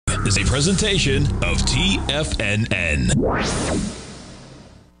is a presentation of TFNN.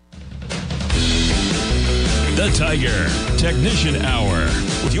 The Tiger Technician Hour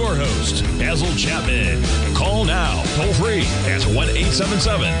with your host, Basil Chapman. Call now, toll free at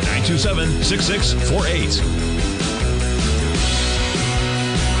 1-877-927-6648.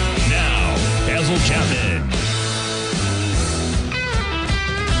 Now, Basil Chapman.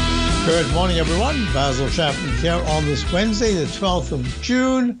 Good morning, everyone. Basil Chapman here on this Wednesday, the 12th of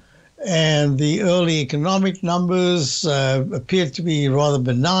June, and the early economic numbers appear to be rather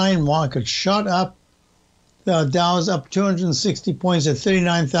benign. Market shot up. The Dow is up 260 points at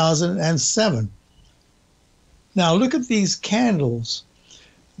 39,007. Now, look at these candles.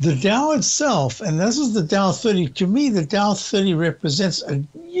 The Dow itself, and this is the Dow 30. To me, the Dow 30 represents a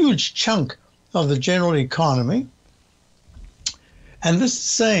huge chunk of the general economy. And this is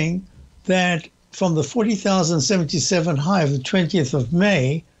saying that from the 40,077 high of the 20th of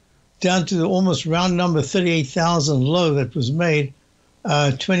May down to the almost round number 38,000 low that was made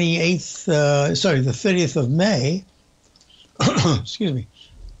the 30th of May, excuse me,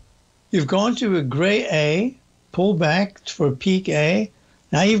 you've gone to a gray A, pull back for a peak A.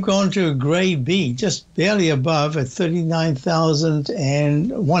 Now you've gone to a gray B, just barely above at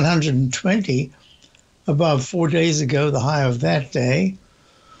 39,120, above 4 days ago, the high of that day.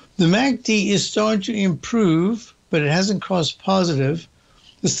 The MACD is starting to improve, but it hasn't crossed positive.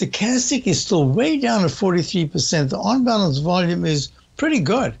 The stochastic is still way down at 43%. The on-balance volume is pretty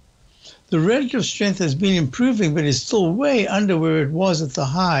good. The relative strength has been improving, but is still way under where it was at the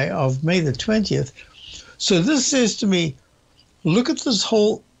high of May the 20th. So this says to me, look at this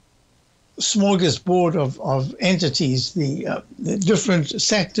whole smorgasbord of entities, the different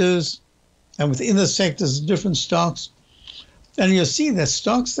sectors, and within the sectors, different stocks. And you'll see that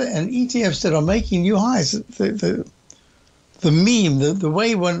stocks and ETFs that are making new highs, the meme, the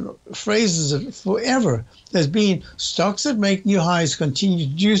way one phrases it forever, has been stocks that make new highs continue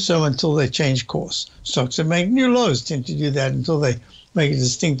to do so until they change course. Stocks that make new lows tend to do that until they make a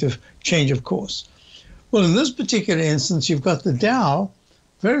distinctive change of course. Well, in this particular instance, you've got the Dow,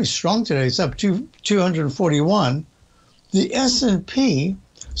 very strong today. It's up to 241. The S&P,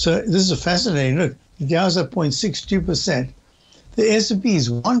 so this is fascinating. Look, the Dow's up 0.62%. The S&P is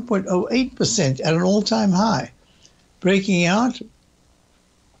 1.08% at an all-time high, breaking out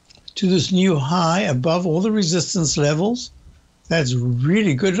to this new high above all the resistance levels. That's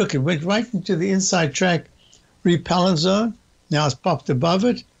really good. Look, it went right into the inside track repellent zone. Now it's popped above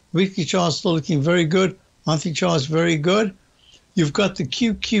it. Weekly chart's still looking very good. Monthly chart's very good. You've got the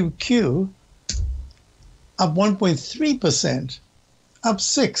QQQ up 1.3%, up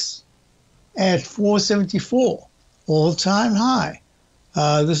 6 at 474, all-time high.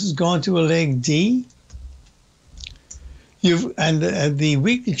 This has gone to a leg D. The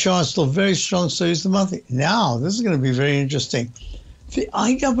weekly chart is still very strong, so is the monthly. Now, this is going to be very interesting. The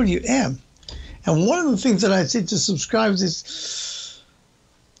IWM, and one of the things that I said to subscribers is,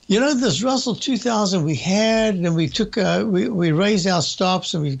 you know, this Russell 2000 we had, and we took, we raised our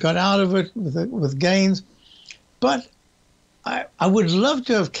stops and we got out of it with gains. But I would love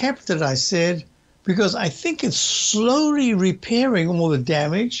to have kept it, I said, because I think it's slowly repairing all the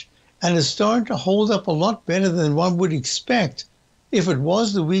damage and is starting to hold up a lot better than one would expect if it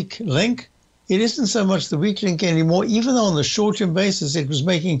was the weak link. It isn't so much the weak link anymore, even though on the short-term basis it was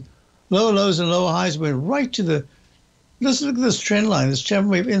making lower lows and lower highs, went right to the, let's look at this trend line, this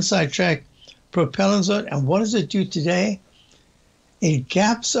Chapman wave inside track propellant zone. And what does it do today? It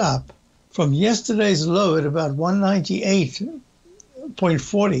gaps up from yesterday's low at about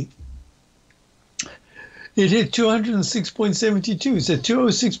 198.40. It hit 206.72. It's at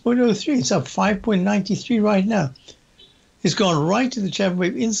 206.03. It's up 5.93 right now. It's gone right to the Chapman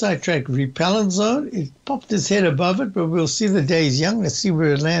wave inside track repellent zone. It popped its head above it, but we'll see the day's young. Let's see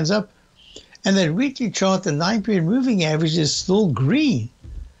where it lands up. And that weekly chart, the 9-period moving average, is still green,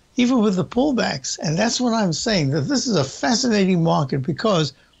 even with the pullbacks. And that's what I'm saying, that this is a fascinating market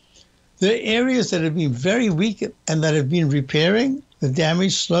because there are areas that have been very weak and that have been repairing the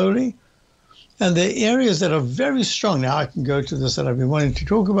damage slowly. And the areas that are very strong, now I can go to this that I've been wanting to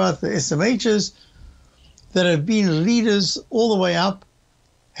talk about, the SMHs that have been leaders all the way up,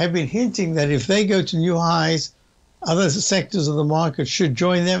 have been hinting that if they go to new highs, other sectors of the market should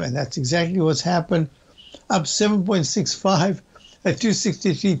join them, and that's exactly what's happened, up 7.65 at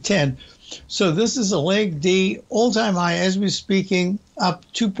 263.10. So this is a leg D, all-time high as we're speaking, up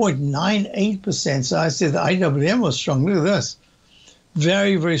 2.98%. So I said the IWM was strong. Look at this.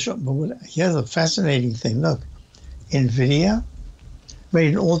 Very, very strong. But here's a fascinating thing. Look, NVIDIA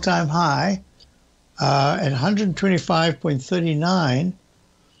made an all-time high at 125.39.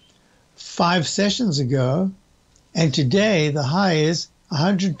 5 sessions ago, and today the high is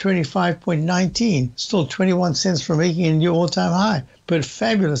 125.19, still 21 cents from making a new all-time high, but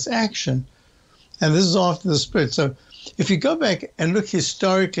fabulous action. And this is after the split. So if you go back and look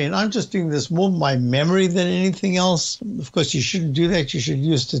historically, and I'm just doing this more by memory than anything else. Of course, you shouldn't do that. You should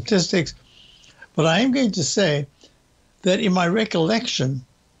use statistics. But I am going to say that in my recollection,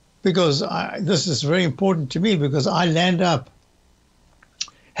 because this is very important to me, because I land up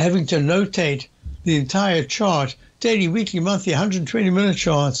having to notate the entire chart, daily, weekly, monthly, 120-minute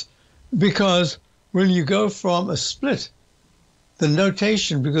charts, because when you go from a split, the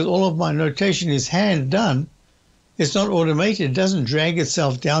notation, because all of my notation is hand done, it's not automated. It doesn't drag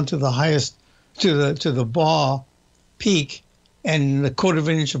itself down to the highest, to the bar peak, and the quarter of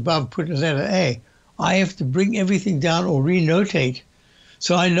an inch above put a letter A. I have to bring everything down or renotate.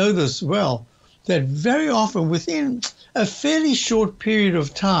 So I know this well, that very often within a fairly short period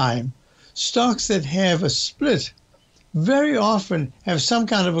of time, stocks that have a split very often have some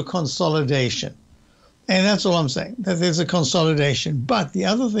kind of a consolidation. And that's all I'm saying, that there's a consolidation. But the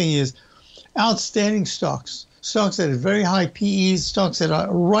other thing is outstanding stocks that have very high PEs, stocks that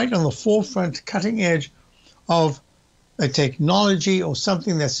are right on the forefront, cutting edge of a technology or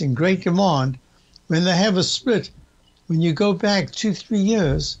something that's in great demand, when they have a split, when you go back 2-3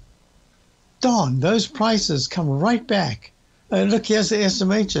 years, darn, those prices come right back. Look, here's the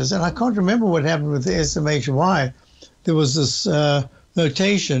SMHs, and I can't remember what happened with the SMHY. There was this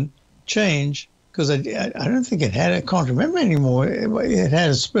notation change, because I don't think it had, I can't remember anymore. It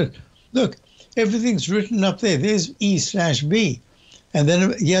had a split. Look, everything's written up there. There's E/B. And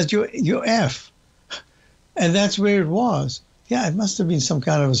then here's your F. And that's where it was. Yeah, it must have been some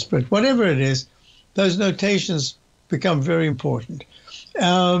kind of a split. Whatever it is, those notations become very important.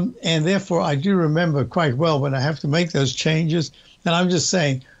 And therefore, I do remember quite well when I have to make those changes. And I'm just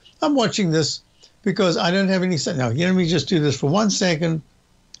saying, I'm watching this because I don't have any... Now, let me just do this for 1 second.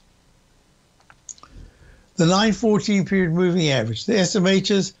 The 9-14 period moving average. The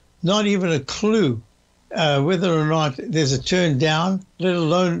SMHs, not even a clue whether or not there's a turn down, let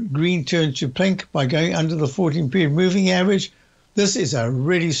alone green turn to pink by going under the 14 period moving average. This is a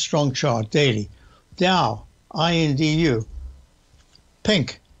really strong chart daily. Dow, INDU,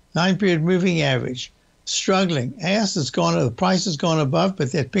 pink, 9 period moving average, struggling. Yes, it's gone, the price has gone above,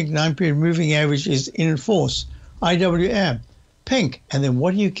 but that pink 9 period moving average is in force. IWM, pink. And then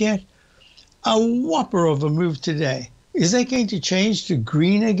what do you get? A whopper of a move today. Is that going to change to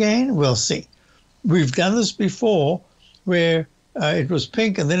green again? We'll see. We've done this before where it was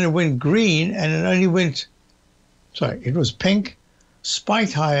pink and then it went green and it only went, it was pink,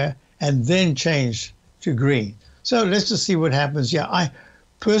 spiked higher, and then changed to green. So let's just see what happens. Yeah, I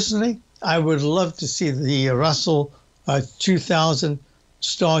would love to see the Russell 2000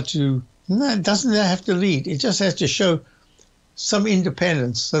 start to, it doesn't have to lead. It just has to show some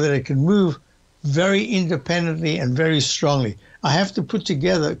independence so that it can move very independently and very strongly. I have to put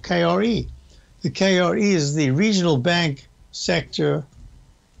together KRE. The KRE is the regional bank sector.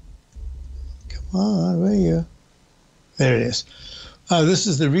 Come on, where are you? There it is. This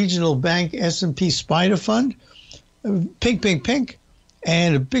is the regional bank S&P Spider Fund. Pink, pink, pink.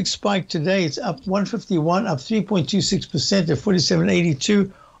 And a big spike today. It's up 151, up 3.26% to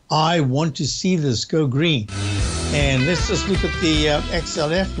 47.82. I want to see this go green. And let's just look at the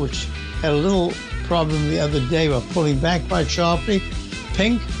XLF, which had a little problem the other day by pulling back quite sharply.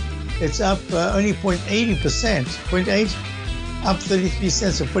 Pink, it's up only 0.80%, 0.8, up 33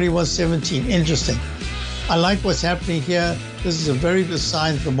 cents at 41.17. Interesting. I like what's happening here. This is a very good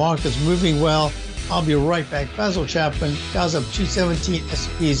sign that the market's moving well. I'll be right back. Basil Chapman, Dow's up 217,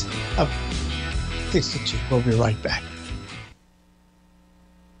 S&P's up 62. We'll be right back.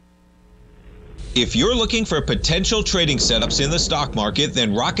 If you're looking for potential trading setups in the stock market,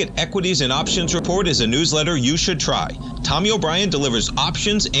 then Rocket Equities and Options Report is a newsletter you should try. Tommy O'Brien delivers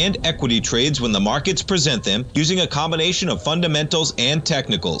options and equity trades when the markets present them, using a combination of fundamentals and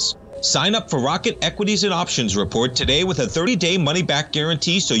technicals. Sign up for Rocket Equities and Options Report today with a 30-day money-back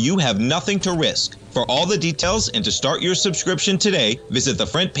guarantee, so you have nothing to risk. For all the details and to start your subscription today, visit the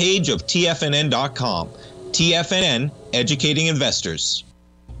front page of TFNN.com. TFNN, educating investors.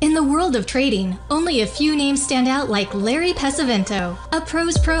 In the world of trading, only a few names stand out like Larry Pesavento, a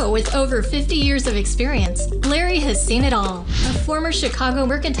pro's pro with over 50 years of experience. Larry has seen it all. A former Chicago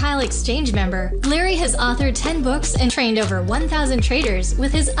Mercantile Exchange member, Larry has authored 10 books and trained over 1,000 traders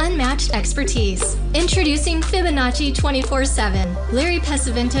with his unmatched expertise. Introducing Fibonacci 24/7, Larry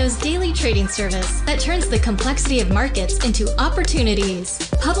Pesavento's daily trading service that turns the complexity of markets into opportunities.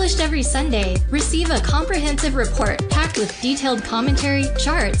 Published every Sunday, receive a comprehensive report packed with detailed commentary,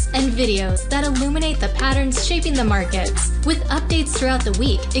 charts, and videos that illuminate the patterns shaping the markets, with updates throughout the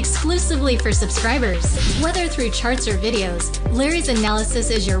week exclusively for subscribers. Whether through charts or videos, Larry's analysis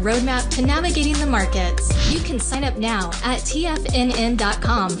is your roadmap to navigating the markets. You can sign up now at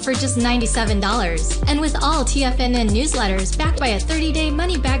TFNN.com for just $97. And with all TFNN newsletters backed by a 30-day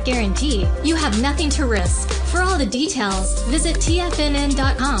money-back guarantee, you have nothing to risk. For all the details, visit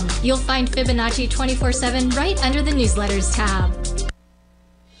TFNN.com. You'll find Fibonacci 24/7 right under the newsletters tab.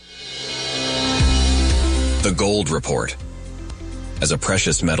 The Gold Report. As a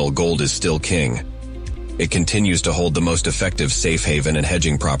precious metal, gold is still king. It continues to hold the most effective safe haven and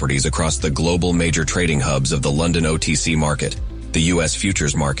hedging properties across the global major trading hubs of the London OTC market, the U.S.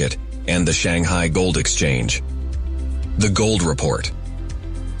 futures market, and the Shanghai Gold Exchange. The Gold Report.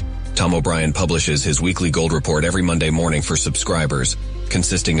 Tom O'Brien publishes his weekly gold report every Monday morning for subscribers,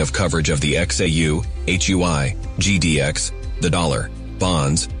 consisting of coverage of the XAU, HUI, GDX, the dollar,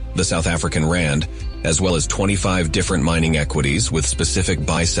 bonds, the South African rand, as well as 25 different mining equities with specific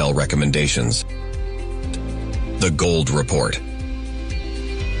buy-sell recommendations. The Gold Report.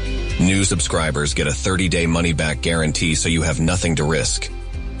 New subscribers get a 30-day money-back guarantee, so you have nothing to risk.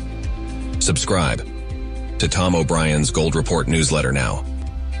 Subscribe to Tom O'Brien's Gold Report newsletter now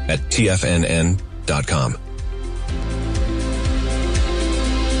at TFNN.com.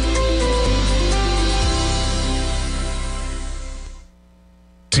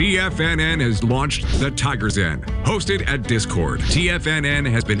 TFNN has launched The Tiger's Den. Hosted at Discord, TFNN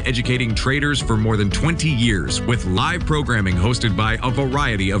has been educating traders for more than 20 years with live programming hosted by a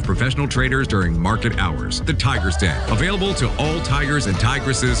variety of professional traders during market hours. The Tiger's Den, available to all tigers and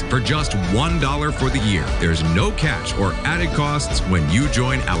tigresses for just $1 for the year. There's no catch or added costs when you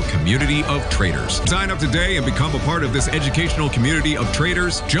join our community of traders. Sign up today and become a part of this educational community of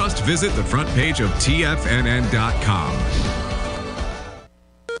traders. Just visit the front page of TFNN.com.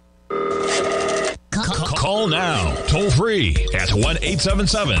 Call now, toll free at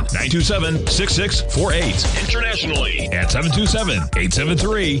 1-877-927-6648. Internationally at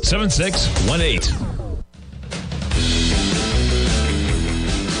 727-873-7618.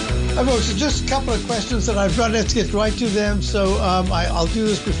 Hi, folks. So just a couple of questions that I've got. Let's get right to them. So I'll do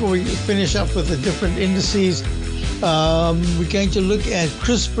this before we finish up with the different indices. We're going to look at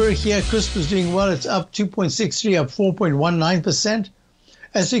CRISPR here. CRISPR is doing well. It's up 2.63, up 4.19%.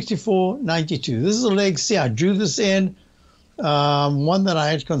 At 64.92. This is a leg C. I drew this in, one that I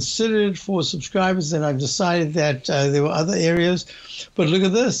had considered for subscribers, and I've decided that there were other areas. But look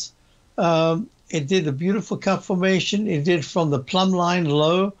at this. It did a beautiful cup formation. It did from the plumb line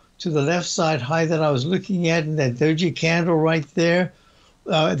low to the left side high that I was looking at, and that doji candle right there.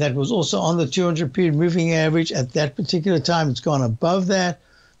 That was also on the 200-period moving average. At that particular time, it's gone above that.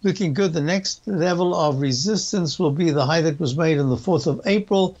 Looking good. The next level of resistance will be the high that was made on the 4th of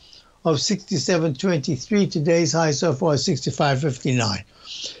April of 67.23. Today's high so far is 65.59.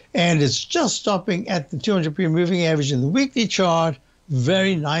 And it's just stopping at the 200-period moving average in the weekly chart.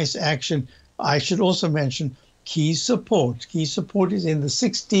 Very nice action. I should also mention key support. Key support is in the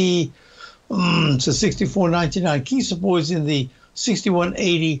 64.99. Key support is in the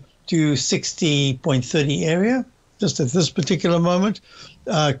 61.80 to 60.30 area, just at this particular moment.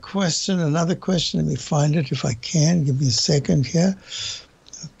 Another question. Let me find it if I can. Give me a second here.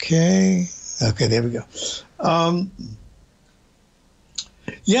 Okay, there we go.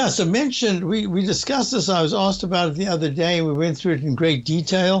 So mentioned, we discussed this. I was asked about it the other day, and we went through it in great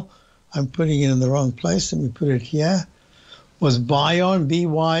detail. I'm putting it in the wrong place. Let me put it here. Was BYON,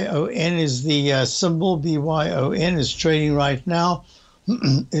 B-Y-O-N is the symbol. BYON is trading right now.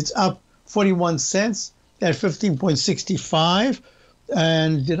 It's up 41 cents at 15.65.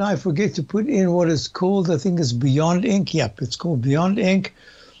 And did I forget to put in what is called, I think it's Beyond Ink. Yep, it's called Beyond Ink.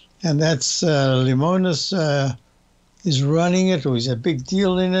 And that's Limonis is running it, or he's a big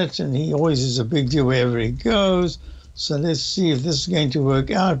deal in it. And he always is a big deal wherever he goes. So let's see if this is going to work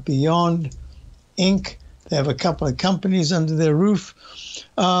out. Beyond Ink. They have a couple of companies under their roof.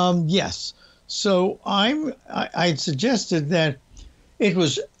 Yes. So I suggested that it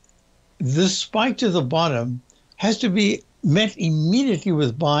was this spike to the bottom has to be met immediately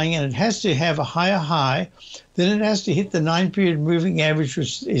with buying, and it has to have a higher high. Then it has to hit the 9-period moving average,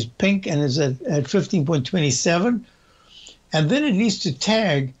 which is pink and is at 15.27. And then it needs to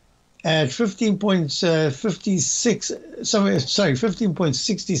tag at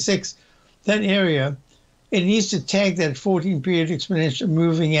 15.66, that area. It needs to tag that 14-period exponential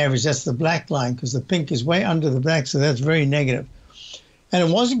moving average. That's the black line, because the pink is way under the black, so that's very negative. And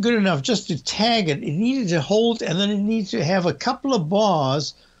it wasn't good enough just to tag it. It needed to hold, and then it needed to have a couple of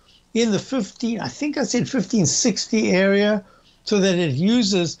bars in the 1560 area, so that it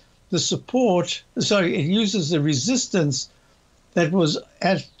uses the support, it uses the resistance that was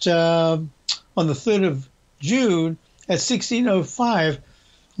at on the 3rd of June at 1605,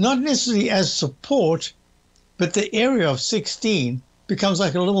 not necessarily as support, but the area of 16 becomes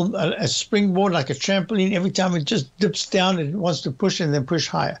like a springboard, like a trampoline. Every time it just dips down, it wants to push and then push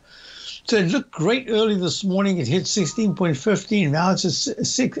higher. So it looked great early this morning. It hit 16.15. Now it's at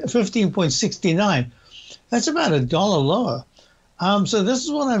 15.69. That's about $1 lower. So this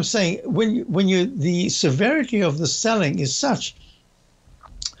is what I'm saying. The severity of the selling is such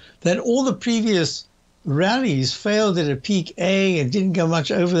that all the previous rallies failed at a peak A and didn't go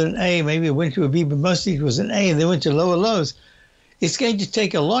much over an A. Maybe it went to a B, but mostly it was an A, and they went to lower lows. It's going to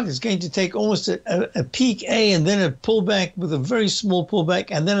take a lot. It's going to take almost a peak A and then a pullback with a very small pullback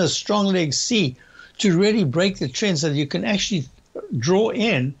and then a strong leg C to really break the trend, so that you can actually draw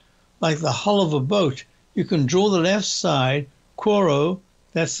in like the hull of a boat. You can draw the left side, Quoro,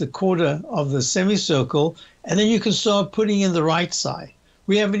 that's the quarter of the semicircle, and then you can start putting in the right side.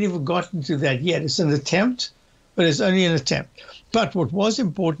 We haven't even gotten to that yet. It's an attempt, but it's only an attempt. But what was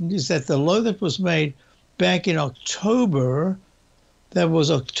important is that the low that was made back in October, that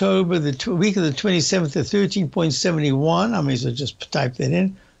was October, the week of the 27th at 13.71. I mean, so just type that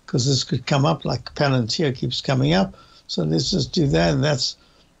in, because this could come up like Palantir keeps coming up. So let's just do that, and that's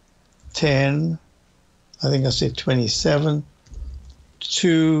 10, I think I said 27,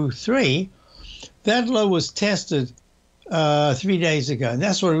 2, 3. That low was tested 3 days ago, and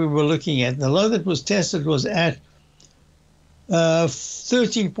that's what we were looking at. The low that was tested was at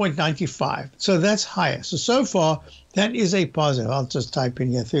 13.95. So that's higher. So far, that is a positive. I'll just type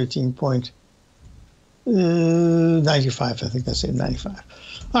in here 13.95. I think I said 95.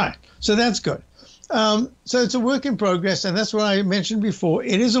 All right. So that's good. So it's a work in progress, and that's what I mentioned before.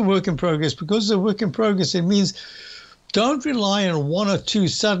 It is a work in progress. Because it's a work in progress, it means don't rely on one or two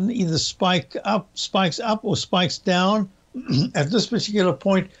sudden either spikes up or spikes down. At this particular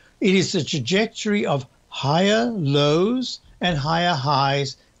point, it is a trajectory of higher lows and higher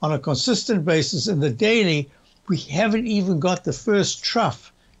highs on a consistent basis. In the daily, we haven't even got the first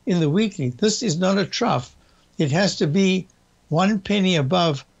trough in the weekly. This is not a trough. It has to be 1 penny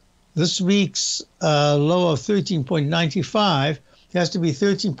above this week's low of 13.95. It has to be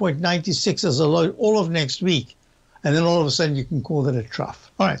 13.96 as a low all of next week. And then all of a sudden you can call that a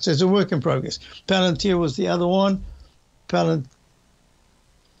trough. All right, so it's a work in progress. Palantir was the other one. Palantir,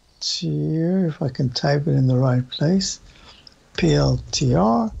 if I can type it in the right place.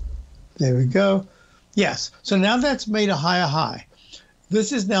 PLTR. There we go. Yes. So now that's made a higher high.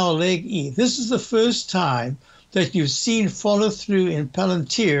 This is now a leg E. This is the first time that you've seen follow through in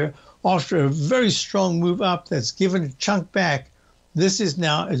Palantir after a very strong move up that's given a chunk back. This is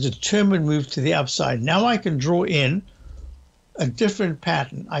now a determined move to the upside. Now I can draw in a different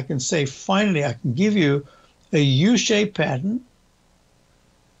pattern. I can say, finally, I can give you a U-shaped pattern.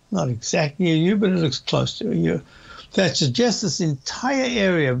 Not exactly a U, but it looks close to a U. That suggests this entire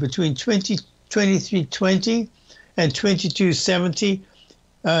area between 2320 and 2270.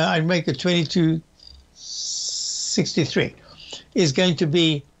 I'd make it 2263 is going to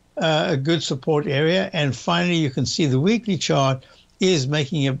be a good support area. And finally, you can see the weekly chart is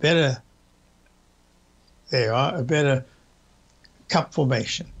making a better, a better cup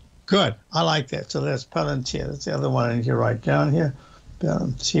formation. Good. I like that. So that's Palantir. That's the other one I need to write down here.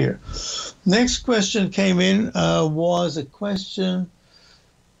 Palantir. Next question came in was a question,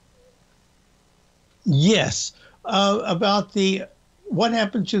 yes, about what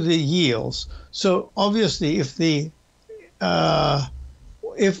happened to the yields. So obviously, if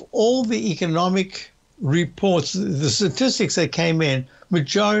all the economic reports, the statistics that came in,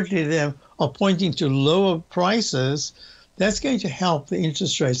 majority of them are pointing to lower prices, that's going to help the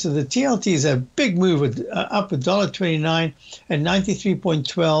interest rate. So the TLT is a big move, up $1.29 at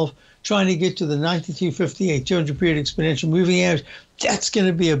 93.12, trying to get to the 93.58 200-period exponential moving average. That's going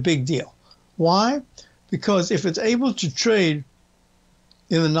to be a big deal. Why? Because if it's able to trade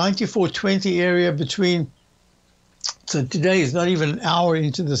in the 94.20 area between, so today is not even an hour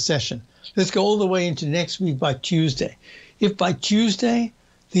into the session. Let's go all the way into next week by Tuesday. If by Tuesday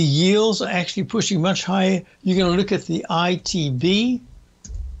the yields are actually pushing much higher, you're going to look at the ITB.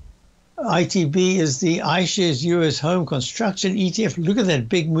 ITB is the iShares US Home Construction ETF. Look at that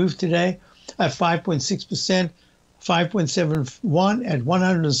big move today at 5.6%, 5.71 at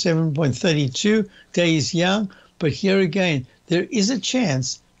 107.32 days young. But here again, there is a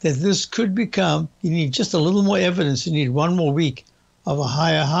chance that this could become, you need just a little more evidence, you need one more week of a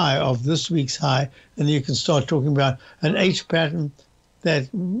higher high, of this week's high, and you can start talking about an H pattern that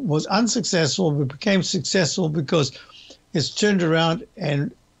was unsuccessful but became successful because it's turned around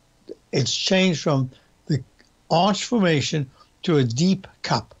and it's changed from the arch formation to a deep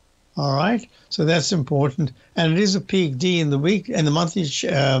cup. All right, so that's important, and it is a peak D in the week and the monthly. This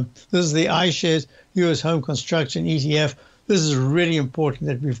is the iShares U.S. Home Construction ETF. This is really important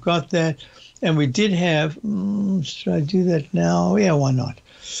that we've got that, and we did have. Should I do that now? Yeah, why not?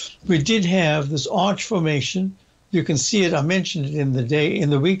 We did have this arch formation. You can see it. I mentioned it in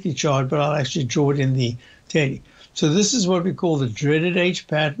the weekly chart, but I'll actually draw it in the daily. So this is what we call the dreaded H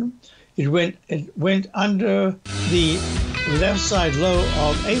pattern. It went under the left side low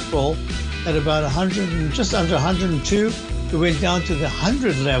of April at about 100 and just under 102. It went down to the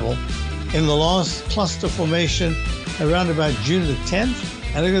 100 level in the last cluster formation around about June the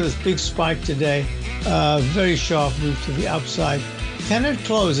 10th. And look at this big spike today. Very sharp move to the upside. Can it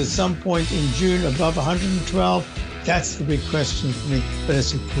close at some point in June above 112? That's the big question for me. But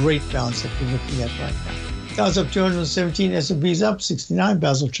it's a great bounce that we're looking at right now. Dow's up 217, S&P's up 69.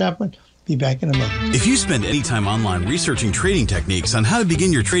 Basil Chapman. Be back in a moment. If you spend any time online researching trading techniques on how to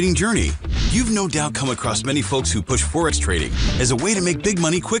begin your trading journey, you've no doubt come across many folks who push Forex trading as a way to make big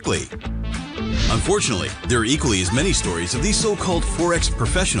money quickly. Unfortunately, there are equally as many stories of these so-called Forex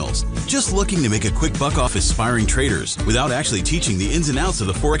professionals just looking to make a quick buck off aspiring traders without actually teaching the ins and outs of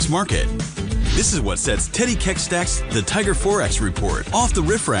the Forex market. This is what sets Teddy Keckstack's The Tiger Forex Report off the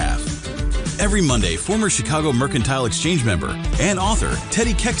riffraff. Every Monday, former Chicago Mercantile Exchange member and author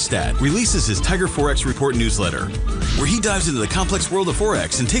Teddy Keckstack releases his Tiger Forex Report newsletter, where he dives into the complex world of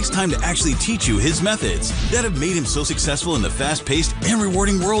Forex and takes time to actually teach you his methods that have made him so successful in the fast-paced and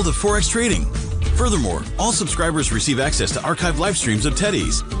rewarding world of Forex trading. Furthermore, all subscribers receive access to archived live streams of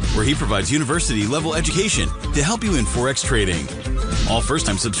Teddy's, where he provides university-level education to help you in Forex trading. All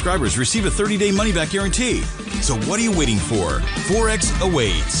first-time subscribers receive a 30-day money-back guarantee. So what are you waiting for? Forex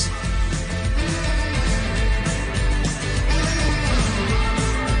awaits.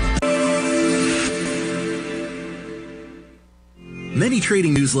 Many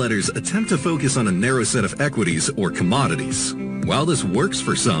trading newsletters attempt to focus on a narrow set of equities or commodities. While this works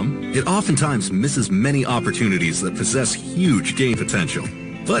for some, it oftentimes misses many opportunities that possess huge gain potential.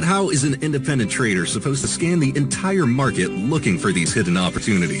 But how is an independent trader supposed to scan the entire market looking for these hidden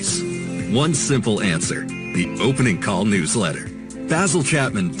opportunities? One simple answer: the opening call newsletter. Basil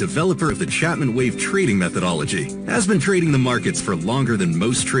Chapman, developer of the Chapman Wave trading methodology, has been trading the markets for longer than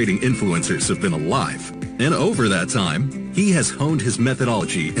most trading influencers have been alive. And over that time, he has honed his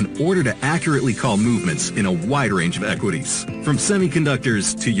methodology in order to accurately call movements in a wide range of equities, from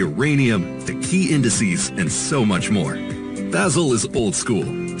semiconductors to uranium to key indices and so much more. Basil is old school,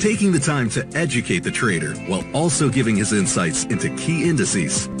 taking the time to educate the trader while also giving his insights into key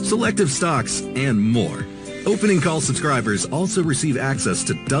indices, selective stocks, and more. Opening call subscribers also receive access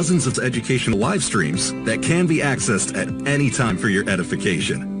to dozens of educational live streams that can be accessed at any time for your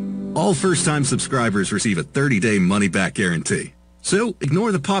edification. All first-time subscribers receive a 30-day money-back guarantee. So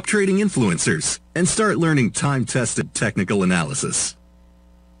ignore the pop trading influencers and start learning time-tested technical analysis.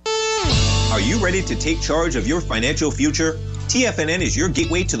 Are you ready to take charge of your financial future? TFNN is your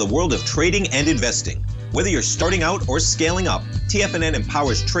gateway to the world of trading and investing. Whether you're starting out or scaling up, TFNN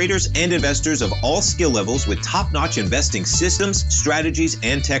empowers traders and investors of all skill levels with top-notch investing systems, strategies,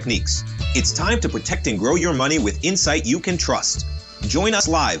 and techniques. It's time to protect and grow your money with insight you can trust. Join us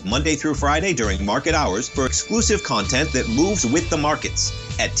live Monday through Friday during market hours for exclusive content that moves with the markets.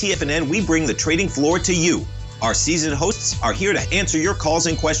 At TFNN, we bring the trading floor to you. Our seasoned hosts are here to answer your calls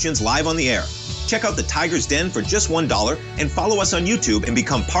and questions live on the air. Check out the Tiger's Den for just $1 and follow us on YouTube and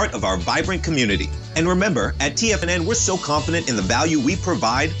become part of our vibrant community. And remember, at TFNN, we're so confident in the value we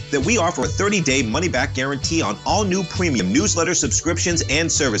provide that we offer a 30-day money-back guarantee on all new premium newsletter subscriptions and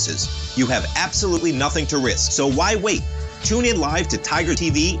services. You have absolutely nothing to risk, so why wait? Tune in live to Tiger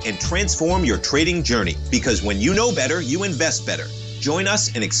TV and transform your trading journey, because when you know better, you invest better. Join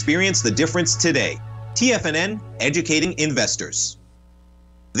us and experience the difference today. TFNN, educating investors.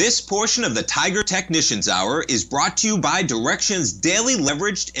 This portion of the Tiger Technicians Hour is brought to you by Direxion's daily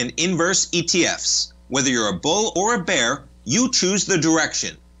leveraged and inverse ETFs. Whether you're a bull or a bear, you choose the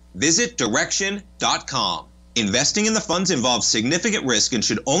direction. Visit Direxion.com. Investing in the funds involves significant risk and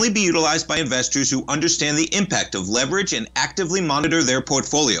should only be utilized by investors who understand the impact of leverage and actively monitor their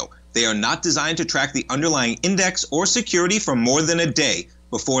portfolio. They are not designed to track the underlying index or security for more than a day.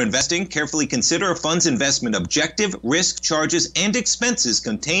 Before investing, carefully consider a fund's investment objective, risk, charges, and expenses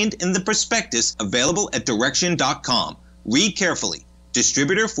contained in the prospectus available at Direxion.com. Read carefully.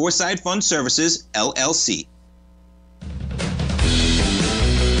 Distributor Foreside Fund Services, LLC.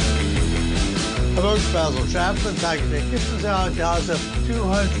 Hello, it's Basil Chapman. Tiger Technicians Hour. Dow's up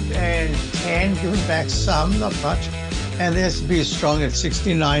 210, giving back some, not much. And the S&P is strong at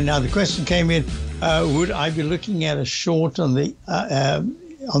 69. Now, the question came in, would I be looking at a short on the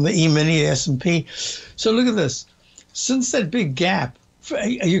E-mini S&P? So look at this. Since that big gap,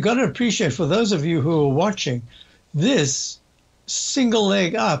 you got to appreciate, for those of you who are watching, this single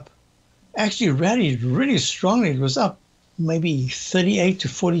leg up actually rallied really strongly. It was up maybe 38 to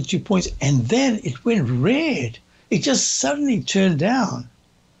 42 points, and then it went red. It just suddenly turned down,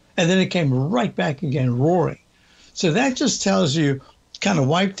 and then it came right back again, roaring. So that just tells you, kind of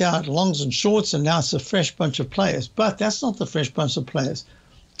wiped out longs and shorts, and now it's a fresh bunch of players. But that's not the fresh bunch of players.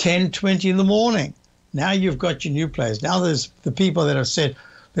 10, 20 in the morning. Now you've got your new players. Now there's the people that have said,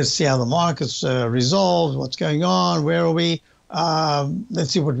 let's see how the market's resolved, what's going on, where are we?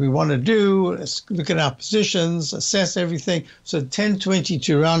 Let's see what we want to do. Let's look at our positions, assess everything. So 10:20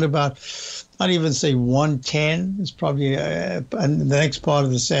 to around about, I'd even say 1:10 is probably the next part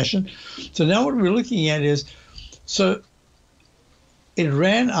of the session. So now what we're looking at is, so it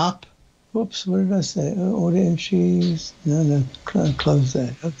ran up. Whoops, what did I say? Order entries. No, close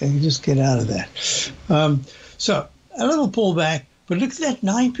that. Okay, just get out of that. So a little pullback. But look at that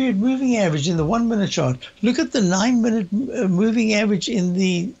 9-period moving average in the 1-minute chart. Look at the 9-minute moving average in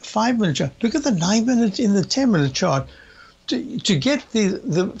the 5-minute chart. Look at the 9-minute in the 10-minute chart. To get the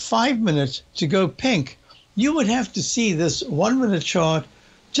 5-minute to go pink, you would have to see this 1-minute chart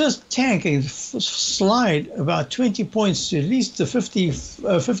just tank and slide about 20 points to at least the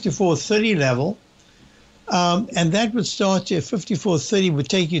 54.30 level. And that would start you at 54.30, would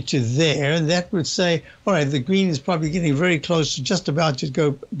take you to there, and that would say, all right, the green is probably getting very close to just about to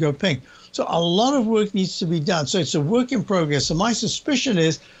go pink. So a lot of work needs to be done. So it's a work in progress. So my suspicion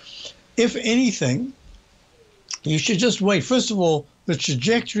is, if anything, you should just wait. First of all, the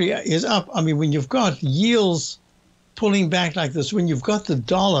trajectory is up. I mean, when you've got yields pulling back like this, when you've got the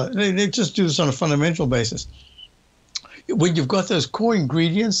dollar, they just do this on a fundamental basis. When you've got those core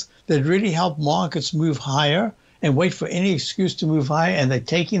ingredients that really help markets move higher and wait for any excuse to move higher, and they're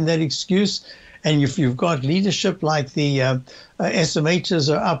taking that excuse, and if you've got leadership like the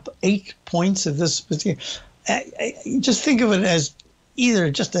SMHs are up 8 points at this particular, just think of it as either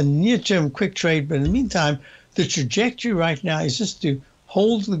just a near-term quick trade, but in the meantime, the trajectory right now is just to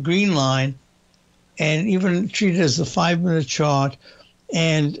hold the green line and even treat it as the 5-minute chart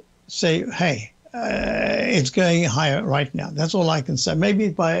and say, hey, it's going higher right now. That's all I can say. Maybe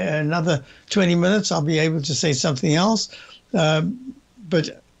by another 20 minutes, I'll be able to say something else. But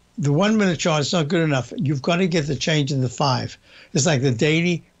the 1-minute chart is not good enough. You've got to get the change in the 5. It's like the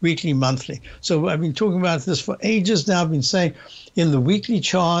daily, weekly, monthly. So I've been talking about this for ages now. I've been saying in the weekly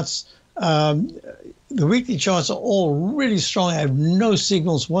charts, the weekly charts are all really strong. I have no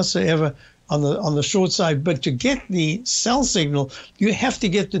signals whatsoever on the short side, but to get the sell signal, you have to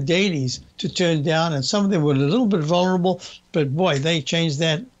get the dailies to turn down, and some of them were a little bit vulnerable, but boy, they changed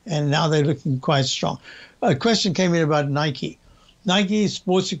that, and now they're looking quite strong. A question came in about Nike. Nike,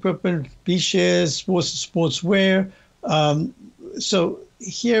 sports equipment, B shares, sports and sportswear. So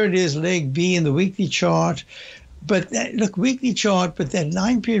here it is, leg B in the weekly chart. But that, look, weekly chart, but that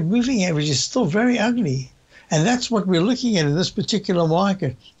 9-period moving average is still very ugly. And that's what we're looking at in this particular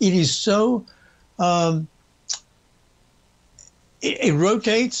market. It is so, it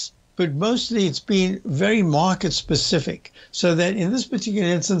rotates, but mostly it's been very market specific. So that in this particular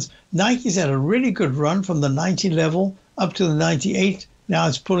instance, Nike's had a really good run from the 90 level up to the 98. Now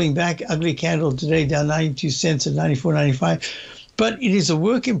it's pulling back, ugly candle today, down 92 cents at 94.95. But it is a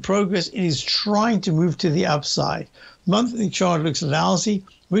work in progress. It is trying to move to the upside. Monthly chart looks lousy.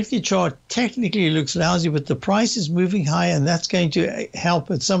 Weekly chart technically looks lousy, but the price is moving higher, and that's going to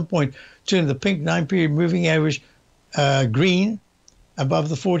help at some point turn the pink 9-period moving average green above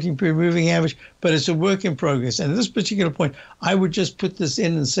the 14-period moving average, but it's a work in progress. And at this particular point, I would just put this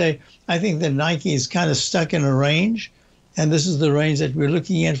in and say, I think that Nike is kind of stuck in a range, and this is the range that we're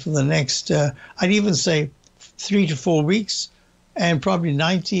looking at for the next, I'd even say 3 to 4 weeks, and probably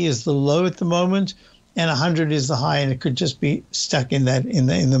 90 is the low at the moment, and 100 is the high, and it could just be stuck in that in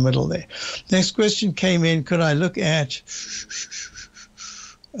the middle there. Next question came in. Could I look at?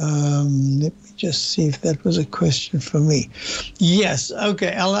 Let me just see if that was a question for me. Yes.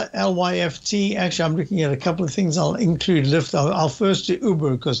 Okay. LYFT. Actually, I'm looking at a couple of things. I'll include Lyft. I'll first do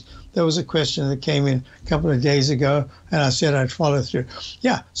Uber because there was a question that came in a couple of days ago, and I said I'd follow through.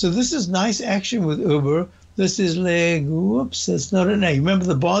 Yeah. So this is nice action with Uber. This is leg, whoops, that's not an A. Remember,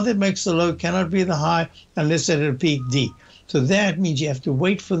 the bar that makes the low cannot be the high unless at a peak D. So that means you have to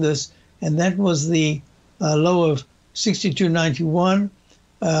wait for this, and that was the low of 62.91.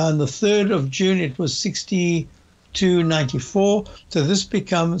 On the 3rd of June, it was 62.94. So this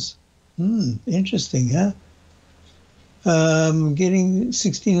becomes, interesting, huh? Getting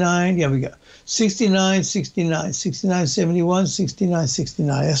 69, yeah, we go. 69, 69, 69, 71, 69,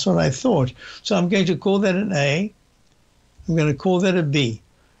 69. That's what I thought. So I'm going to call that an A. I'm going to call that a B.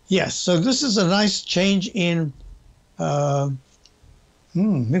 Yes, so this is a nice change in, look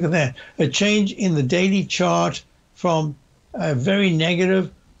at that, a change in the daily chart from a very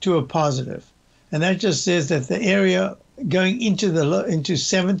negative to a positive. And that just says that the area going into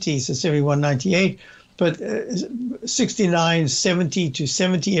 70, so 71.98, but 69, 70 to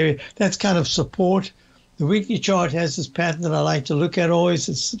 70 area, that's kind of support. The weekly chart has this pattern that I like to look at always.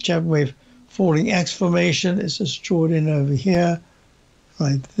 It's the Chapman wave falling X formation. It's just drawn in over here,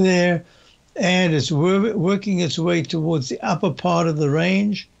 right there. And it's working its way towards the upper part of the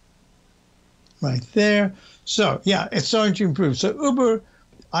range, right there. So, yeah, it's starting to improve. So Uber,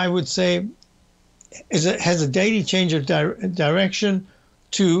 I would say, has a daily change of direction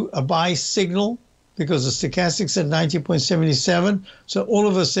to a buy signal, because the stochastic's at 90.77. So all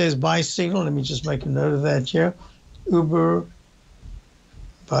of us says buy signal. Let me just make a note of that here. Uber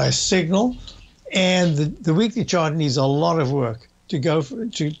buy signal. And the weekly chart needs a lot of work to go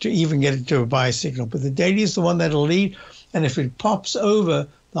to even get it to a buy signal. But the daily is the one that'll lead. And if it pops over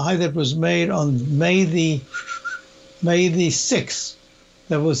the high that was made on May the 6th,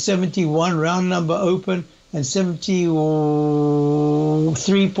 that was 71, round number open, and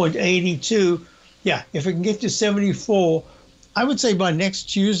 73.82. Yeah, if it can get to 74, I would say by next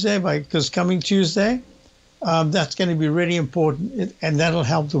Tuesday, because coming Tuesday, that's going to be really important, and that'll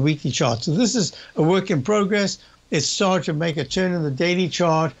help the weekly chart. So this is a work in progress. It's started to make a turn in the daily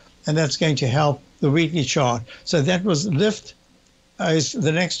chart, and that's going to help the weekly chart. So that was Lyft. Is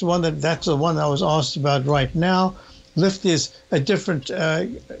the next one. That's the one I was asked about right now. Lyft is a different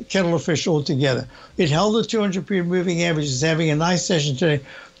kettle of fish altogether. It held the 200-period moving average. It's having a nice session today.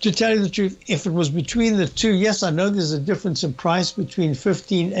 To tell you the truth, if it was between the two, yes, I know there's a difference in price between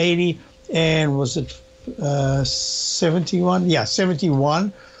 1580 and was it 71? Yeah,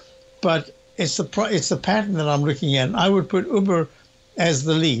 71. But it's the pattern that I'm looking at. And I would put Uber as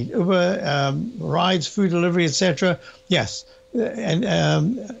the lead. Uber, rides, food delivery, etc. Yes. And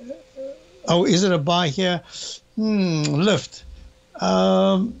is it a buy here? Lyft.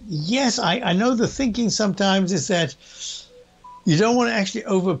 Yes, I know the thinking sometimes is that you don't want to actually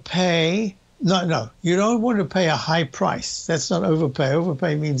overpay. No, you don't want to pay a high price. That's not overpay.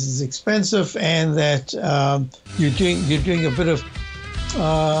 Overpay means it's expensive, and that you're doing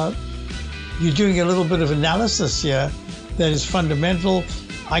a little bit of analysis here that is fundamental.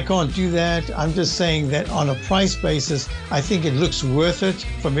 I can't do that. I'm just saying that on a price basis, I think it looks worth it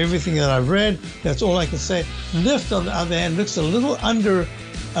from everything that I've read. That's all I can say. Lyft, on the other hand, looks a little under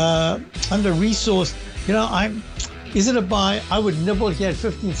resourced. Is it a buy? I would nibble here at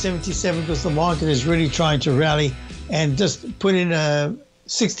 1577 because the market is really trying to rally, and just put in a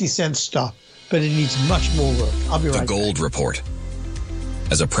 60-cent stop. But it needs much more work. I'll be right back. The Gold Report.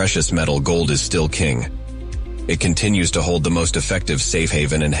 As a precious metal, gold is still king. It continues to hold the most effective safe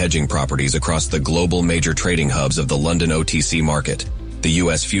haven and hedging properties across the global major trading hubs of the London OTC market, the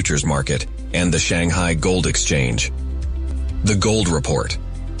U.S. futures market, and the Shanghai Gold Exchange. The Gold Report.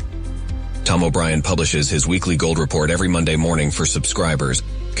 Tom O'Brien publishes his weekly gold report every Monday morning for subscribers,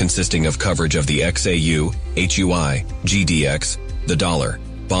 consisting of coverage of the XAU, HUI, GDX, the dollar,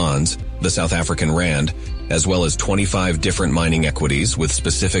 bonds, the South African rand, as well as 25 different mining equities with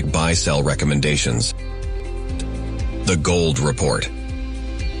specific buy-sell recommendations. The Gold Report.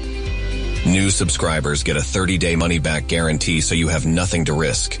 New subscribers get a 30-day money-back guarantee, so you have nothing to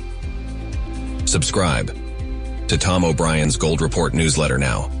risk. Subscribe to Tom O'Brien's Gold Report newsletter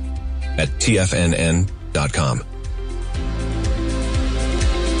now at TFNN.com.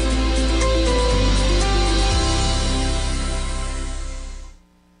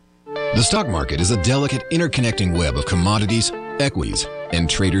 The stock market is a delicate, interconnecting web of commodities, equities, and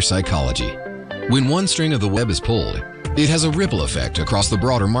trader psychology. When one string of the web is pulled, it has a ripple effect across the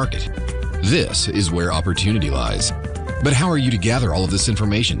broader market. This is where opportunity lies. But how are you to gather all of this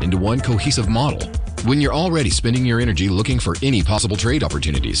information into one cohesive model when you're already spending your energy looking for any possible trade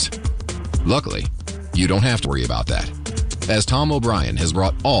opportunities? Luckily, you don't have to worry about that, as Tom O'Brien has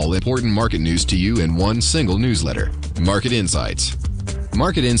brought all important market news to you in one single newsletter, Market Insights.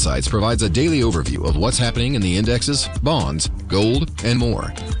 Market Insights provides a daily overview of what's happening in the indexes, bonds, gold, and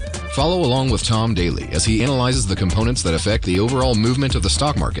more. Follow along with Tom daily as he analyzes the components that affect the overall movement of the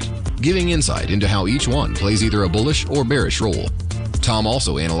stock market, giving insight into how each one plays either a bullish or bearish role. Tom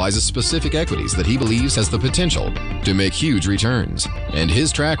also analyzes specific equities that he believes has the potential to make huge returns, and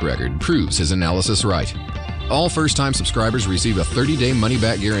his track record proves his analysis right. All first-time subscribers receive a 30-day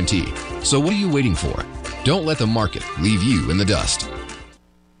money-back guarantee. So what are you waiting for? Don't let the market leave you in the dust.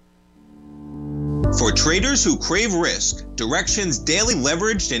 For traders who crave risk, Direxion's daily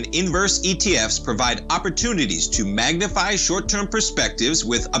leveraged and inverse ETFs provide opportunities to magnify short-term perspectives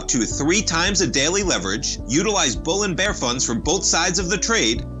with up to 3 times a daily leverage, utilize bull and bear funds from both sides of the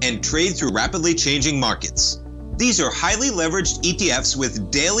trade, and trade through rapidly changing markets. These are highly leveraged ETFs with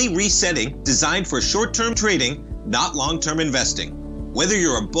daily resetting designed for short-term trading, not long-term investing. Whether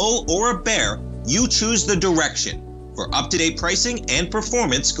you're a bull or a bear, you choose the Direxion. For up-to-date pricing and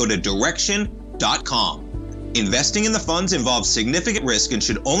performance, go to Direxion.com. Investing in the funds involves significant risk and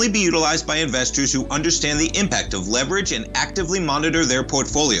should only be utilized by investors who understand the impact of leverage and actively monitor their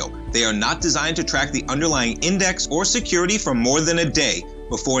portfolio. They are not designed to track the underlying index or security for more than a day.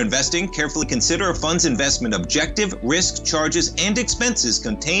 Before investing, carefully consider a fund's investment objective, risk, charges, and expenses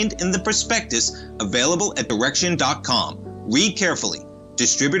contained in the prospectus available at Direxion.com. Read carefully.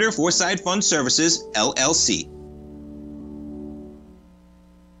 Distributor Foreside Fund Services, LLC.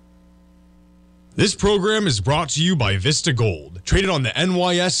 This program is brought to you by Vista Gold, traded on the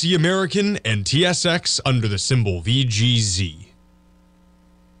NYSE American and TSX under the symbol VGZ.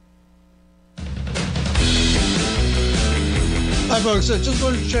 Hi folks, I just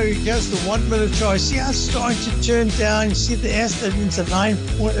wanted to show you guys the 1 minute chart. See how it's starting to turn down. You see the S that means at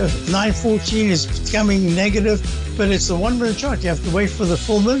 914 is becoming negative, but it's the 1 minute chart. You have to wait for the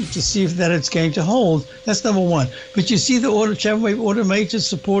full minute to see if that it's going to hold. That's number one. But you see the Chapman Wave automated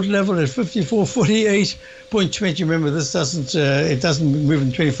support level at 54.48.20. Remember, this doesn't move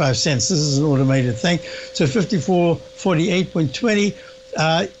in 25 cents. This is an automated thing. So 54.48.20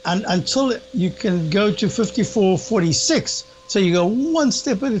 until you can go to 54.46. So you go one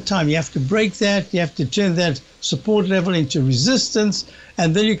step at a time. You have to break that. You have to turn that support level into resistance,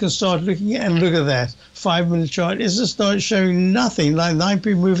 and then you can start looking at, and look at that 5 minute chart. It's just not showing nothing. Like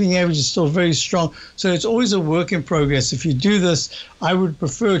 9p moving average is still very strong. So it's always a work in progress. If you do this, I would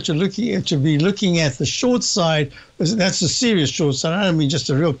prefer to be looking at the short side. That's a serious short side. I don't mean just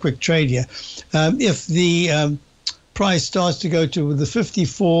a real quick trade here. If the price starts to go to the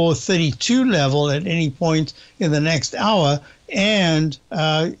 54.32 level at any point in the next hour, and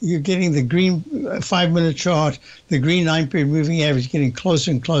you're getting the green 5 minute chart, the green 9p moving average getting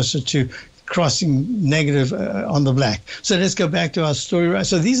closer and closer to crossing negative on the black. So let's go back to our story.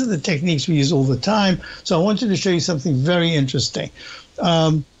 So these are the techniques we use all the time. So I wanted to show you something very interesting.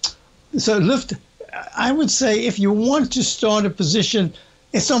 So lift, I would say if you want to start a position,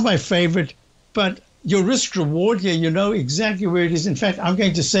 it's not my favorite, but your risk reward here, you know exactly where it is. In fact, I'm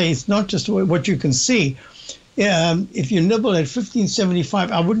going to say it's not just what you can see. If you nibble at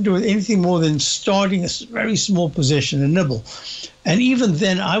 1575, I wouldn't do anything more than starting a very small position, a nibble. And even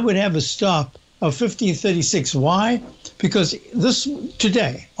then, I would have a stop of 1536. Why? Because this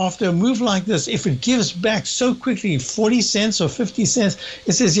today, after a move like this, if it gives back so quickly, 40 cents or 50 cents,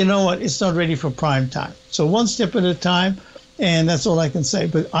 it says, you know what, it's not ready for prime time. So one step at a time, and that's all I can say.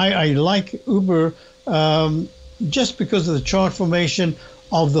 But I like Uber just because of the chart formation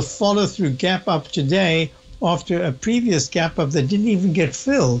of the follow-through gap up today after a previous gap up that didn't even get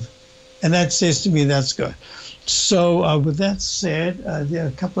filled. And that says to me that's good. So with that said, there are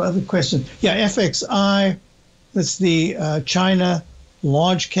a couple of other questions. Yeah, FXI, that's the China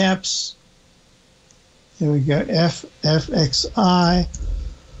large caps. Here we go, FXI.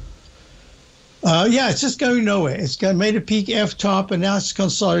 Yeah, it's just going nowhere. It's made a peak F top, and now it's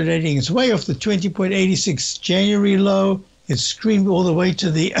consolidating. It's way off the 20.86 January low. It screamed all the way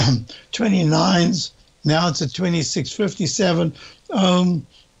to the 29s. Now it's at 26.57.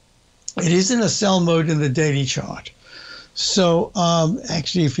 It is in a sell mode in the daily chart. So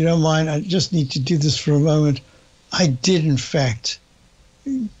actually, if you don't mind, I just need to do this for a moment. I did, in fact,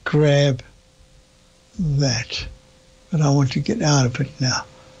 grab that, but I want to get out of it now.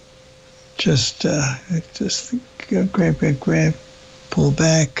 Just grab, pull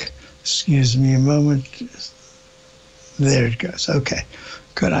back. Excuse me a moment. There it goes. Okay,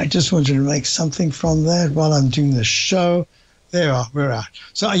 good. I just wanted to make something from that while I'm doing the show. There, we're out.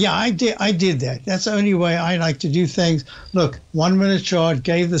 So yeah, I did that. That's the only way I like to do things. Look, 1 minute chart,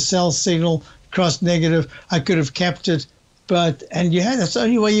 gave the sell signal, crossed negative. I could have kept it, that's the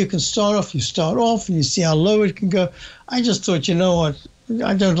only way you can start off. You start off and you see how low it can go. I just thought, you know what?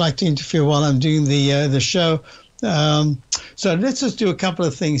 I don't like to interfere while I'm doing the show. So let's just do a couple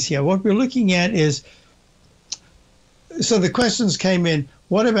of things here. What we're looking at is, so the questions came in,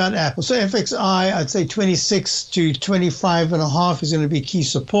 What about Apple? So FXI, I'd say 26 to 25.5 is going to be key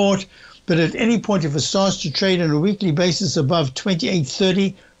support. But at any point, if it starts to trade on a weekly basis above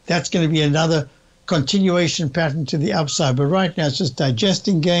 28.30, that's going to be another continuation pattern to the upside. But right now, it's just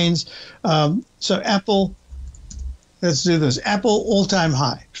digesting gains. So Apple, let's do this. Apple all-time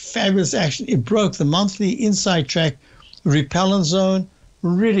high. Fabulous action. It broke the monthly inside track repellent zone.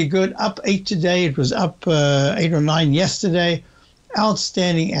 Really good. Up 8 today. It was up 8 or 9 yesterday.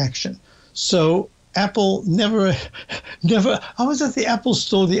 Outstanding action. So Apple never, I was at the Apple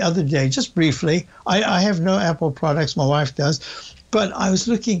store the other day, just briefly. I have no Apple products, my wife does, but I was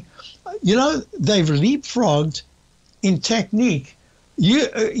looking, they've leapfrogged in technique.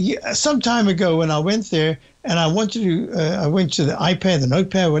 Some time ago when I went there and I went to the iPad, the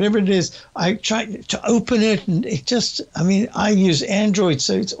notepad, whatever it is, I tried to open it and it just, I use Android,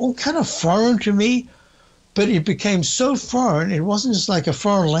 so it's all kind of foreign to me. But it became so foreign, it wasn't just like a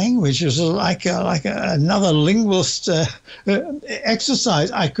foreign language. It was like another linguist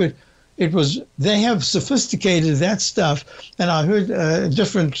exercise. They have sophisticated that stuff. And I heard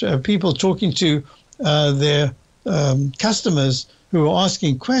different people talking to their customers who were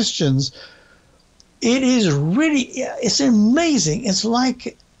asking questions. It is really, it's amazing. It's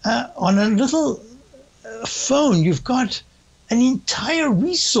like on a little phone, you've got an entire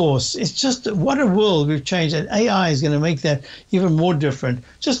resource. It's just what a world we've changed, and AI is going to make that even more different.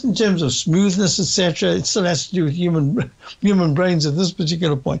 Just in terms of smoothness, etc., it still has to do with human brains at this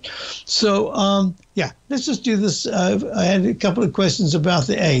particular point. So let's just do this. I had a couple of questions about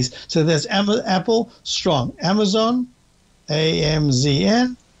the A's. So that's Apple strong, Amazon,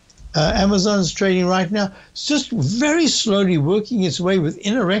 AMZN. Amazon's trading right now. It's just very slowly working its way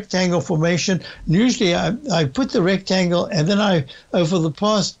within a rectangle formation. And usually I put the rectangle and then over the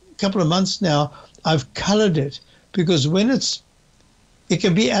past couple of months now, I've colored it because when it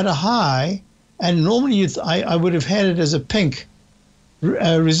can be at a high, and normally I would have had it as a pink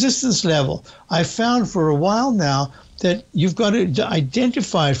resistance level. I found for a while now that you've got to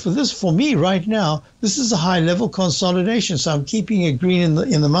identify for me right now, this is a high level consolidation. So I'm keeping it green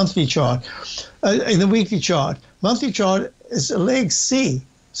in the monthly chart, in the weekly chart. Monthly chart is a leg C.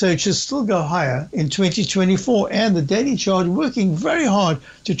 So it should still go higher in 2024. And the daily chart working very hard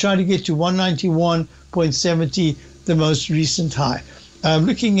to try to get to 191.70, the most recent high.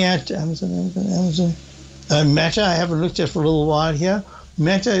 Looking at Amazon. Meta, I haven't looked at for a little while here.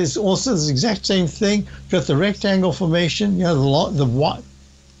 Meta is also the exact same thing. Got the rectangle formation, the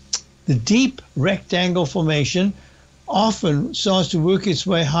deep rectangle formation often starts to work its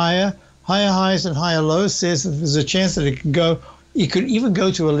way higher highs and higher lows. Says that there's a chance that it could even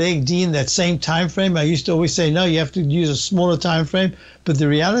go to a leg D in that same time frame. I used to always say, no, you have to use a smaller time frame. But the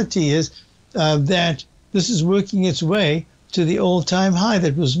reality is that this is working its way to the all-time high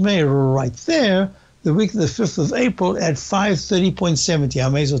that was made right there the week of the 5th of April at 530.70. I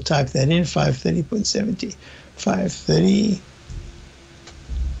may as well type that in, 530.70.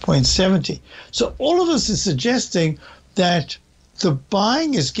 530.70. So all of this is suggesting that the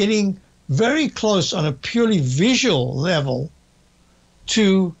buying is getting very close on a purely visual level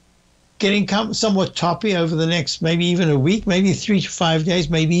to getting somewhat toppy over the next maybe even a week, maybe 3 to 5 days,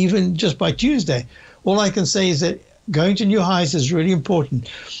 maybe even just by Tuesday. All I can say is that going to new highs is really important.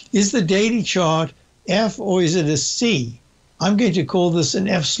 Is the daily chart F or is it a C? I'm going to call this an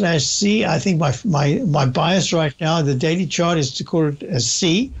F/C. I think my bias right now, the daily chart, is to call it a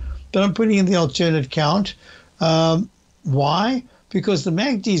C, but I'm putting in the alternate count. Why? Because the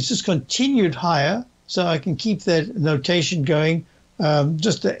MACD has just continued higher, so I can keep that notation going,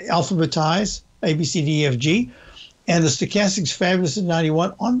 just to alphabetize A, B, C, D, E, F, G. And the stochastic's fabulous at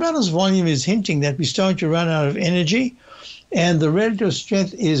 91. On balance volume is hinting that we're starting to run out of energy, and the relative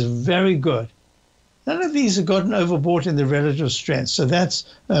strength is very good. None of these have gotten overbought in the relative strength. So that's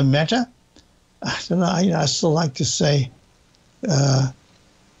a Meta. I don't know. I still like to say, all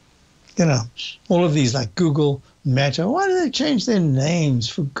of these like Google, Meta. Why do they change their names,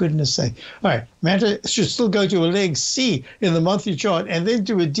 for goodness sake? All right, Meta should still go to a leg C in the monthly chart and then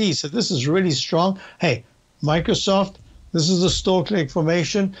to a D. So this is really strong. Hey, Microsoft, this is a stalk leg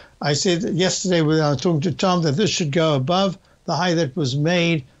formation. I said yesterday when I was talking to Tom that this should go above the high that was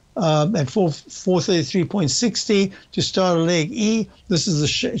made at 433.60 to start a leg E. This is the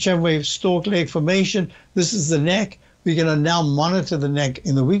Chapman wave stalk leg formation. This is the neck. We're going to now monitor the neck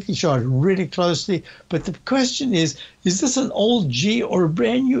in the weekly chart really closely. But the question is this an old G or a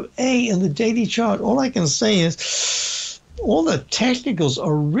brand new A in the daily chart? All I can say is all the technicals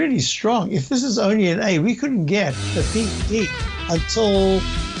are really strong. If this is only an A, we couldn't get the peak D until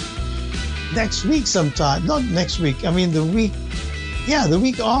next week sometime. Not next week. I mean the week Yeah, the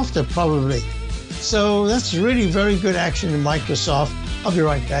week after, probably. So that's really very good action in Microsoft. I'll be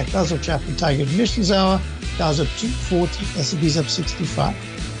right back. Basil Chapman, Tiger Admissions Hour. Dow's up 240, S&P's up 65.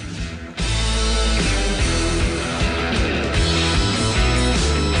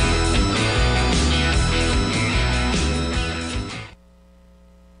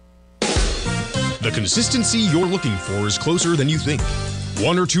 The consistency you're looking for is closer than you think.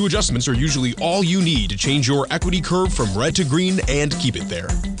 One or two adjustments are usually all you need to change your equity curve from red to green and keep it there.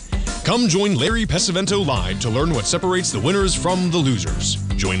 Come join Larry Pesavento live to learn what separates the winners from the losers.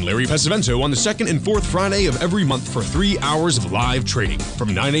 Join Larry Pesavento on the second and fourth Friday of every month for 3 hours of live trading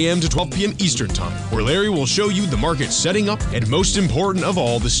from 9 a.m. to 12 p.m. Eastern Time, where Larry will show you the market setting up and, most important of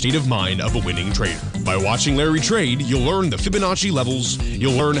all, the state of mind of a winning trader. By watching Larry trade, you'll learn the Fibonacci levels,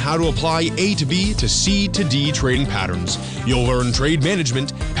 you'll learn how to apply A to B to C to D trading patterns, you'll learn trade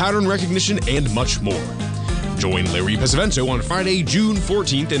management, pattern recognition, and much more. Join Larry Pesavento on Friday, June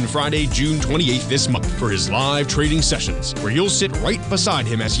 14th and Friday, June 28th this month for his live trading sessions, where you'll sit right beside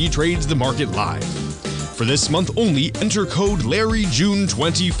him as he trades the market live. For this month only, enter code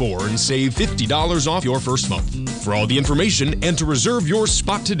LarryJune24 and save $50 off your first month. For all the information and to reserve your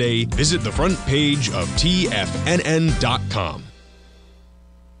spot today, visit the front page of TFNN.com.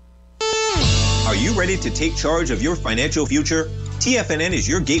 Are you ready to take charge of your financial future? TFNN is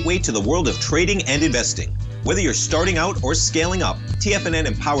your gateway to the world of trading and investing. Whether you're starting out or scaling up, TFNN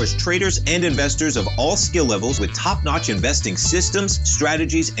empowers traders and investors of all skill levels with top-notch investing systems,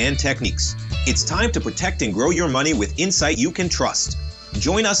 strategies, and techniques. It's time to protect and grow your money with insight you can trust.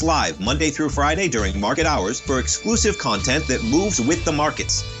 Join us live Monday through Friday during market hours for exclusive content that moves with the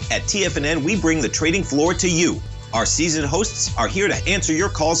markets. At TFNN, we bring the trading floor to you. Our seasoned hosts are here to answer your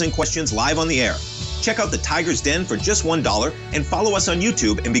calls and questions live on the air. Check out the Tiger's Den for just $1 and follow us on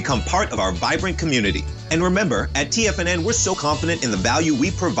YouTube and become part of our vibrant community. And remember, at TFNN, we're so confident in the value we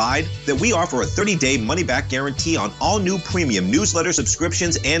provide that we offer a 30-day money-back guarantee on all new premium newsletter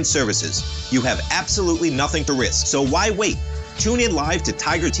subscriptions and services. You have absolutely nothing to risk, so why wait? Tune in live to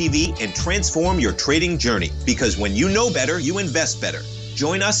Tiger TV and transform your trading journey, because when you know better, you invest better.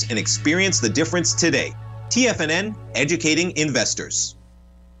 Join us and experience the difference today. TFNN, educating investors.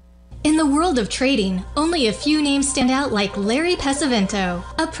 In the world of trading, only a few names stand out like Larry Pesavento.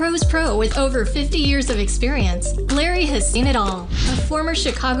 A pro's pro with over 50 years of experience, Larry has seen it all. A former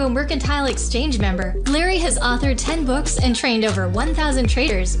Chicago Mercantile Exchange member, Larry has authored 10 books and trained over 1,000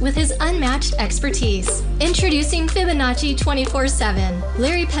 traders with his unmatched expertise. Introducing Fibonacci 24/7,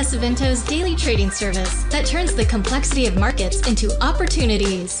 Larry Pesavento's daily trading service that turns the complexity of markets into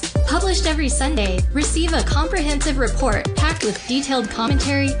opportunities. Published every Sunday, receive a comprehensive report packed with detailed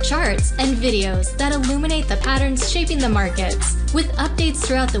commentary, charts, and videos that illuminate the patterns shaping the markets, with updates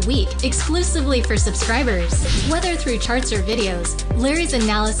throughout the week exclusively for subscribers. Whether through charts or videos, Larry's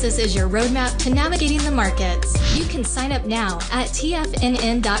analysis is your roadmap to navigating the markets. You can sign up now at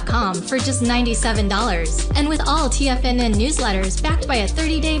TFNN.com for just $97. And with all TFNN newsletters backed by a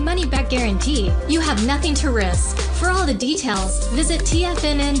 30-day money-back guarantee, you have nothing to risk. For all the details, visit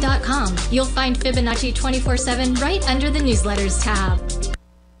TFNN.com. You'll find Fibonacci 24/7 right under the newsletters tab.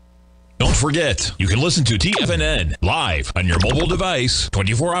 Don't forget, you can listen to TFNN live on your mobile device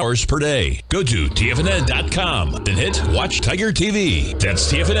 24 hours per day. Go to TFNN.com, then hit Watch Tiger TV. That's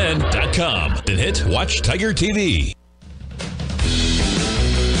TFNN.com, then hit Watch Tiger TV.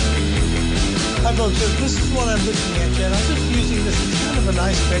 Hi folks, so this is what I'm looking at here, and I'm just using this as kind of a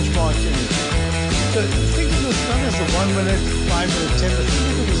nice benchmark to me. So think of this not as a 1 minute, 5 minute, 10 minute,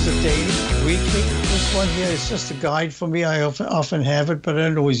 think of it as a daily, weekly. This one here is just a guide for me. I often have it, but I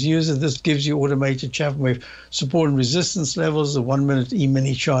don't always use it. This gives you automated Chapman wave support and resistance levels, the 1 minute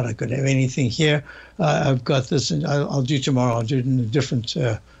E-mini chart. I could have anything here. I've got this, and I'll do tomorrow. I'll do it in a different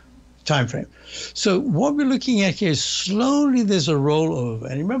time frame. So what we're looking at here is slowly there's a rollover.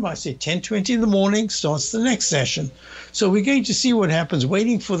 And remember, I say 10:20 in the morning starts the next session. So we're going to see what happens,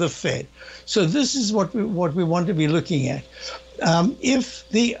 waiting for the Fed. So this is what we want to be looking at. If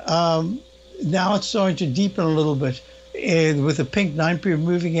the now it's starting to deepen a little bit with the pink 9-period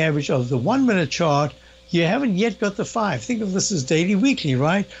moving average of the 1 minute chart, you haven't yet got the 5. Think of this as daily, weekly,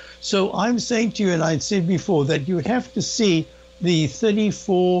 right? So I'm saying to you, and I'd said before, that you would have to see the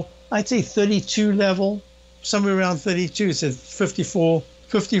 34, I'd say 32 level, somewhere around 32. It's at 54,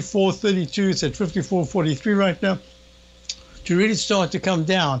 32. It's at 54.43 right now, to really start to come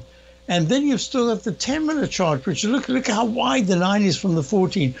down. And then you've still got the 10-minute chart, which look how wide the 9 is from the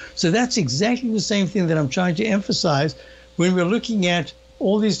 14. So that's exactly the same thing that I'm trying to emphasize when we're looking at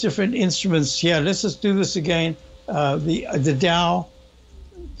all these different instruments here. Let's just do this again. The Dow,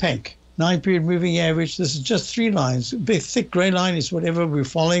 pink, 9-period moving average. This is just 3 lines. Big, thick gray line is whatever we're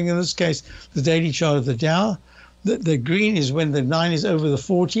following, in this case, the daily chart of the Dow. The green is when the 9 is over the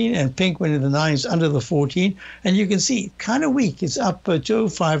 14, and pink when the 9 is under the 14. And you can see, kind of weak. It's up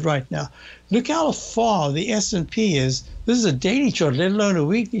 205 right now. Look how far the S&P is. This is a daily chart, let alone a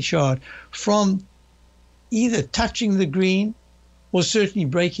weekly chart, from either touching the green or certainly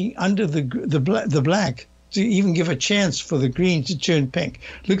breaking under the black to even give a chance for the green to turn pink.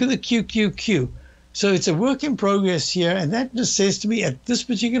 Look at the QQQ. So it's a work in progress here, and that just says to me at this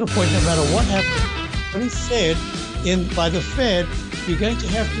particular point, no matter what happens, what is said by the Fed, you're going to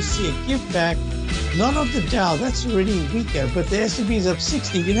have to see a give back, not of the Dow, that's already weaker, but the S&P is up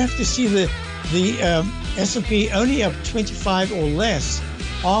 60. You're going to have to see the S&P only up 25 or less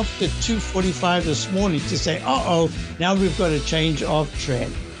after 245 this morning to say, now we've got a change of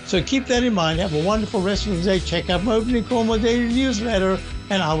trend. So keep that in mind. Have a wonderful rest of the day. Check out my opening call, my daily newsletter,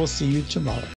 and I will see you tomorrow.